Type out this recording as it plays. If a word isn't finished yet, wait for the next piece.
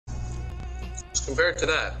Compared to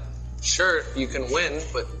that, sure, you can win,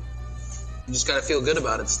 but you just gotta feel good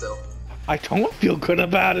about it still. I don't feel good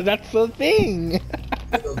about it, that's the thing!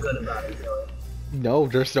 Feel good about it, Joey. No,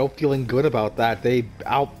 there's no feeling good about that. They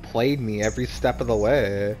outplayed me every step of the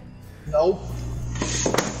way. Nope.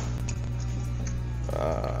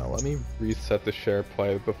 Let me reset the share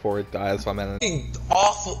play before it dies. I'm in.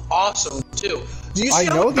 Awful, awesome too. Do you see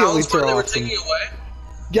I know the elites are they were awesome. taking away?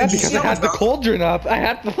 Yeah, because I had the cauldron up. I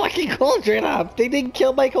had the fucking cauldron up. They didn't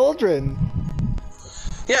kill my cauldron.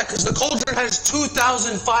 Yeah, because the cauldron has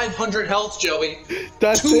 2,500 health, Joey.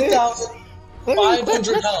 That's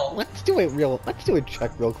 2,500 health. Let's do a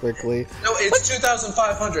check real quickly. No, it's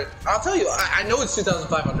 2,500. I'll tell you, I know it's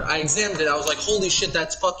 2,500. I examined it. I was like, holy shit,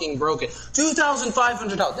 that's fucking broken.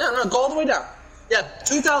 2,500 health. Yeah, no, go all the way down. Yeah,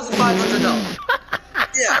 2,500 health.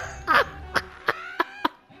 Yeah.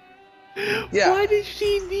 Yeah. Why does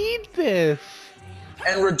she need this?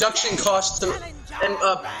 And reduction cost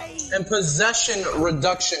and possession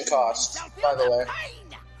reduction cost, by the way.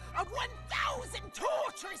 Of 1,000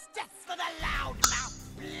 torturous deaths for the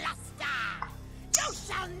loudmouth bluster. You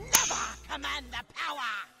shall never command the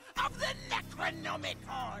power of the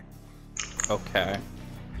Necronomicon. Okay.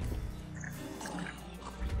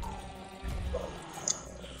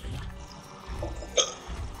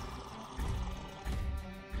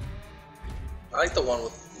 I like the one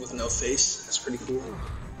with no face. That's pretty cool.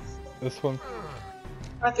 This one?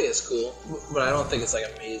 I think it's cool, but I don't think it's like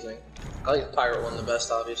amazing. I like the pirate one the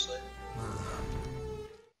best, obviously.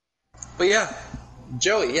 But yeah,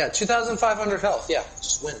 Joey, yeah, 2,500 health. Yeah,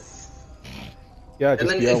 just win. Yeah, just and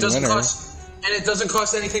then be a it doesn't winner. cost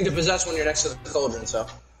cost anything to possess when you're next to the cauldron. So.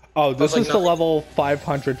 Oh, this like is the level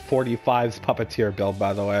 545's puppeteer build,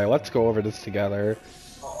 by the way. Let's go over this together.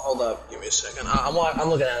 Hold up, give me a second. I'm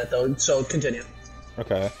looking at it though. So continue.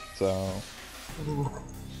 Okay, so.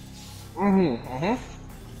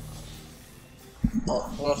 Oh,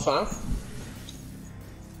 that's fine.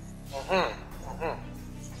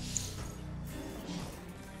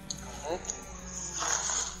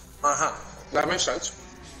 That makes sense.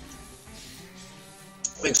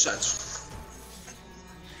 Makes sense.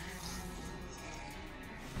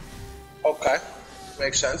 Okay.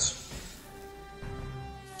 Makes sense.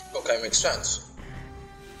 Okay, makes sense.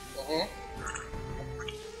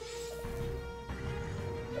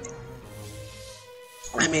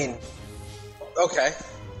 I mean, okay.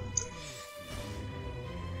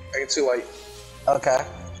 I can see why. Okay,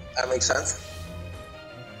 that makes sense.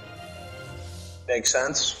 Makes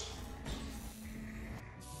sense.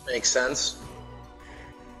 Makes sense.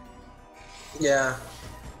 Yeah.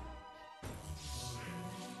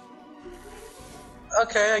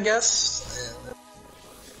 Okay, I guess.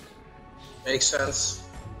 Makes sense.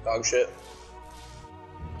 Dog shit.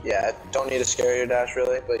 Yeah, don't need a scarier dash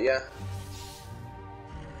really, but yeah.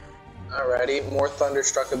 Alrighty, more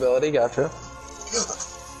Thunderstruck ability, gotcha.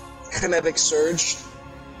 Kinetic Surge.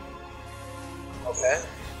 Okay.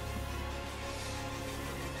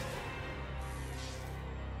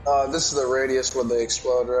 This is the radius where they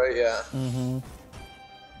explode, right? Yeah.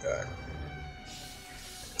 Okay.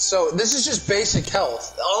 So, this is just basic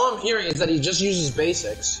health. All I'm hearing is that he just uses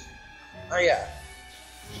basics. Oh, yeah.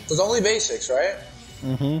 There's only basics, right?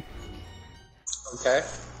 Okay.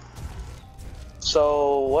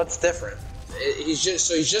 So, what's different?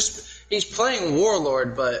 He's playing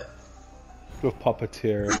Warlord, but... With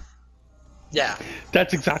puppeteer. Yeah.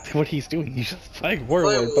 That's exactly what he's doing. He's just playing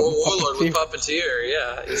Warlord, Warlord with Puppeteer,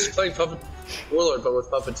 yeah. He's playing Warlord, but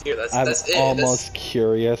with Puppeteer. That's it. I'm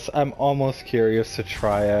almost curious to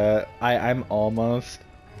try it. I'm almost.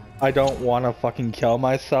 I don't want to fucking kill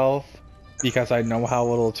myself because I know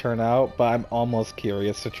how it'll turn out, but I'm almost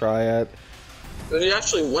curious to try it. Did he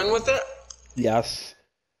actually win with it? Yes.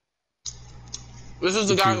 This is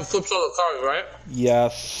the guy who flips all the cards, right?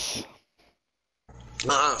 Yes.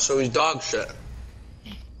 So he's dog shit.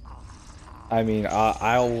 I mean,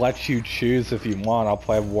 I'll let you choose if you want.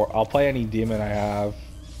 I'll play any demon I have.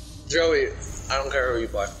 Joey, I don't care who you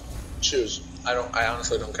play. Choose. I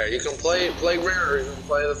honestly don't care. You can play rare, or you can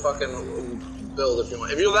play the fucking build if you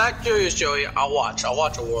want. If you're that curious, Joey, I'll watch a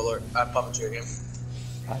Warlord Puppeteer game.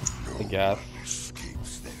 I guess.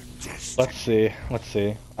 Let's see.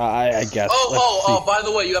 I guess. Oh, by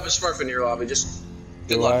the way, you have a Smurf in your lobby. Just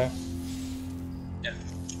good luck. Yeah.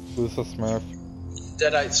 Who's the Smurf?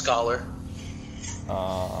 Deadite Scholar.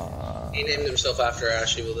 He named himself after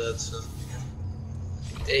Ash Evil Dead, so...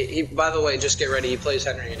 He, by the way, just get ready, he plays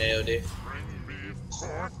Henry in AOD.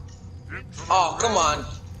 Oh, come on.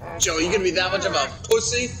 Joe, you gonna be that much of a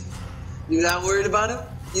pussy? You that worried about him?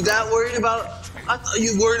 You that worried about I thought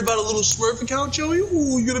you worried about a little Smurf account, Joey?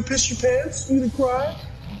 Ooh, you gonna piss your pants? You gonna cry?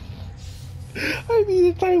 I mean,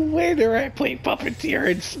 if I win or I play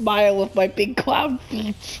Puppeteer and smile with my big clown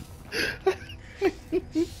feet.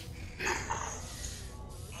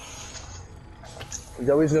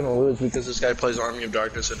 Joey's gonna lose because this guy plays Army of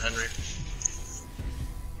Darkness and Henry.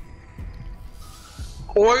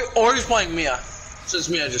 Or he's playing Mia, since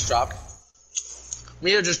Mia just dropped.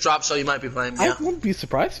 Mia just dropped, so you might be playing Mia. I wouldn't be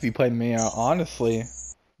surprised if you played Mia, honestly.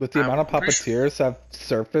 With the amount of Puppeteers that have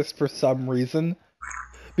surfaced for some reason.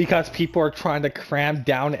 Because people are trying to cram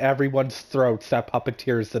down everyone's throats that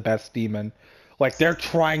Puppeteer is the best demon. Like, they're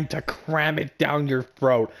trying to cram it down your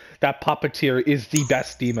throat that Puppeteer is the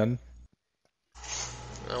best demon.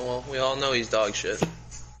 Oh, well, we all know he's dog shit.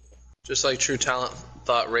 Just like True Talent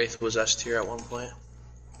thought Wraith was S tier at one point.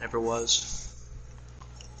 Never was.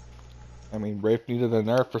 I mean, Wraith needed a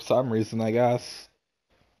nerf for some reason, I guess.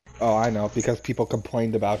 Oh, I know, because people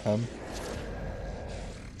complained about him.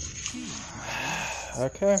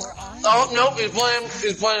 Okay. Oh, nope, he's playing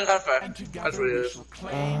Hefe. That's what he is.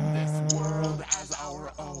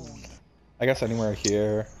 I guess anywhere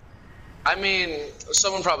here. I mean,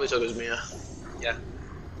 someone probably took his Mia. Yeah.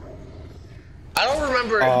 I don't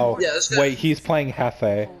remember. Oh, yeah, this guy... wait, he's playing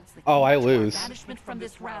Hefe. Oh, I lose.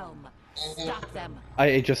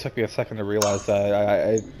 It just took me a second to realize that.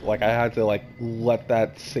 I had to, like, let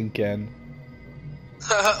that sink in.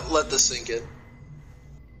 Let this sink in.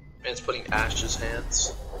 Man's putting Ash's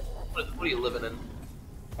hands. What are you living in?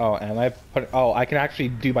 Oh, and I can actually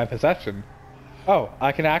do my possession. Oh,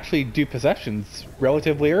 I can actually do possessions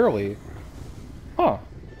relatively early. Huh.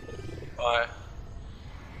 Why?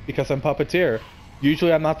 Because I'm Puppeteer.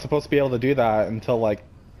 Usually I'm not supposed to be able to do that until, like,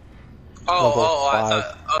 I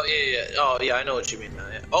thought... Oh, yeah. Oh, yeah, I know what you mean now,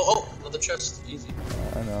 yeah. Oh, another chest. Easy.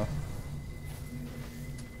 I know.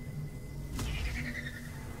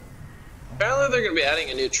 Apparently they're gonna be adding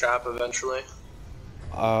a new trap eventually.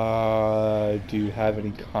 Do you have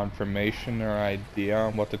any confirmation or idea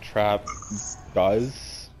on what the trap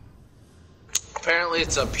does? Apparently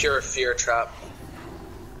it's a pure fear trap.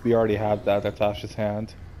 We already have that. That's Ash's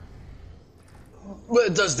hand. But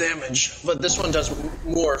it does damage. But this one does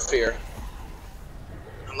more fear.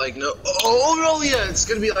 I'm like, no. Oh, yeah, it's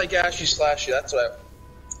gonna be like Ashy Slashy. That's what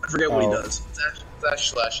I forget what he does. It's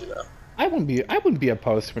Ashy Slashy though. I wouldn't be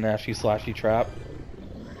opposed to an Ashy Slashy trap.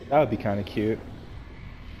 That would be kind of cute.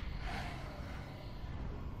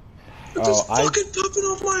 It's just fucking popping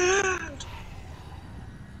off my hand.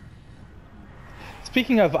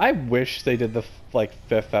 Speaking of, I wish they did the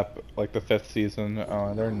the fifth season.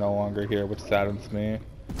 They're no longer here, which saddens me.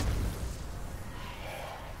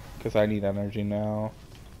 Because I need energy now,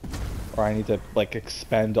 or I need to like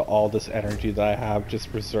expend all this energy that I have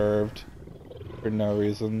just reserved for no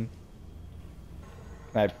reason.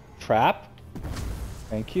 Can I trap?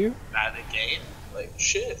 Thank you. At the game? Like,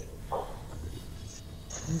 shit.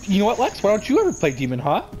 You know what, Lex? Why don't you ever play Demon,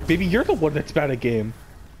 huh? Maybe you're the one that's bad at game.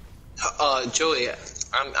 Joey,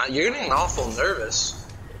 you're getting awful nervous.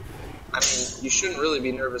 I mean, you shouldn't really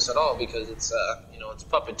be nervous at all because it's, it's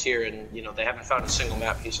Puppeteer and, they haven't found a single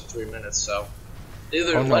map piece in 3 minutes, so...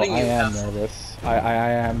 Either letting you have... nervous. I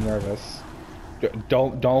am nervous.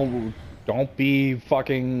 Don't be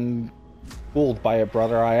fucking fooled by it,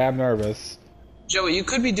 brother. I am nervous. Joey, you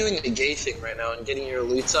could be doing the gay thing right now and getting your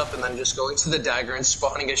elites up and then just going to the dagger and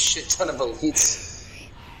spawning a shit ton of elites.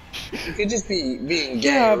 You could just be being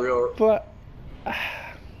gay, yeah, real... but...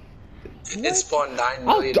 It spawned 9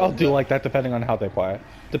 million. I'll do like that depending on how they play.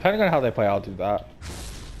 Depending on how they play, I'll do that.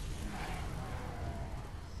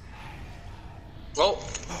 Well,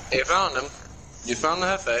 you found him. You found the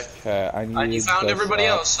Hefe. Okay, I need. And you found everybody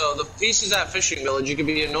else, so the pieces at Fishing Village, you could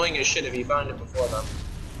be annoying as shit if you found it before them.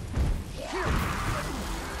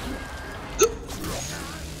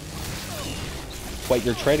 Wait,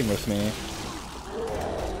 you're trading with me.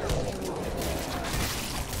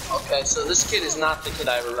 Okay, so this kid is not the kid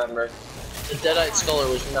I remember. The Deadite Sculler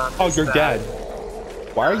was not Oh, you're dead.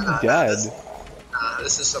 Why are you dead?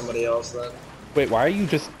 This is somebody else then. Wait, why are you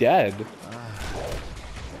just dead?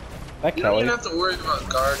 That You Kelly. don't even have to worry about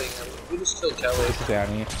guarding him. You just kill Kelly. It's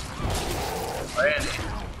Annie. Or Annie.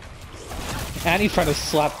 Annie's trying to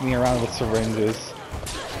slap me around with syringes.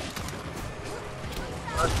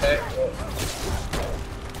 Okay, well.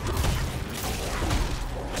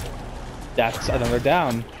 That's another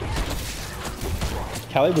down.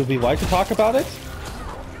 Kelly, would we like to talk about it?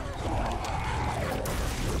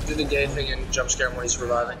 Do the gay thing and jump scare him when he's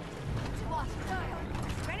surviving.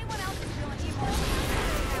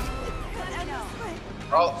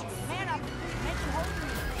 Oh.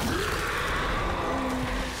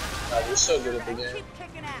 God, you're so good at the game. Keep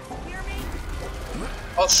kicking ass, hear me?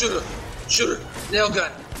 Oh, shoot her, nail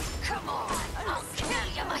gun. Come on, I'll kill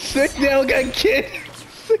you myself. Sick nail gun kid!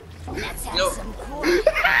 Let's have No. some quiet,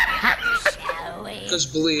 shall we?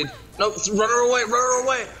 Just bleed. Nope, run her away,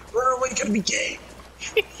 you gotta be gay.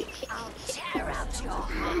 I'll tear out your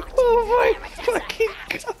heart. Oh my fucking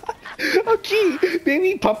god! Okay,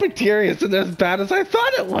 maybe puppeteer isn't as bad as I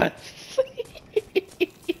thought it was!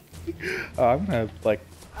 Oh, I'm gonna, like,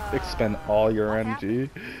 expend all your energy.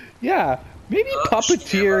 Yeah, maybe she gave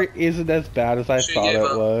puppeteer up. isn't as bad as I She thought gave it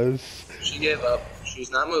up. was. She gave up. She's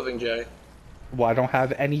not moving, Jay. Well, I don't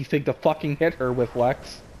have anything to fucking hit her with,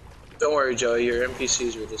 Lex. Don't worry, Joey. Your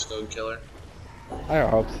NPCs will just go kill her. I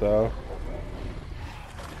hope so.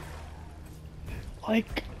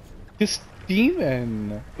 Like, this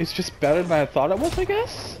demon is just better than I thought it was, I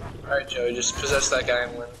guess? Alright, Joey, just possess that guy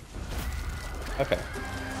and win. Okay.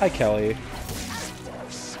 Hi, Kelly.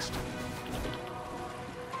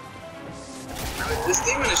 This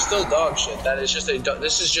demon is still dog shit. That is just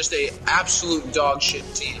this is just a absolute dog shit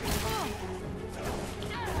team.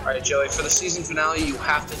 Alright, Joey, for the season finale, you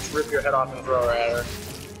have to rip your head off and throw her at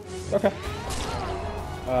her. Okay.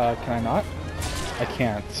 Can I not? I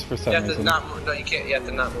can't, for some You have to reason. not move. No, you can't. You have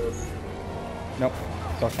to not move. Nope.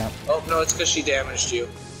 Still can't. Oh, no, it's because she damaged you.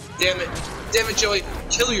 Damn it. Damn it, Joey.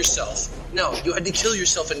 Kill yourself. No, you had to kill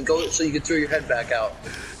yourself and go so you could throw your head back out.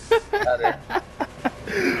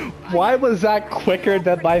 Why was that quicker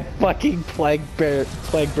than my fucking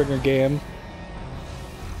Plaguebringer game?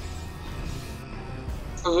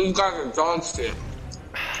 These guys are dog shit.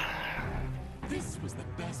 This was the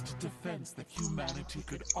best defense that humanity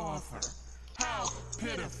could offer. How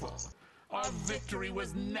pitiful! Our victory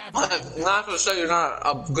was never. I'm not gonna say you're not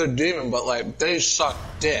a good demon, but like, they suck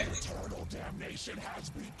dick. Eternal damnation has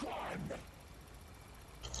begun.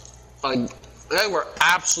 Like, they were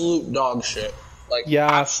absolute dog shit. Like,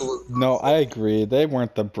 Yeah, absolute. no, I agree. They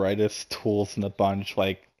weren't the brightest tools in the bunch.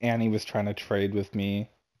 Like, Annie was trying to trade with me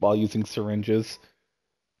while using syringes.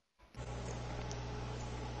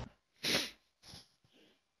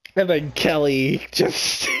 And then Kelly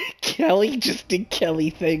just did Kelly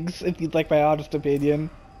things, if you'd like my honest opinion.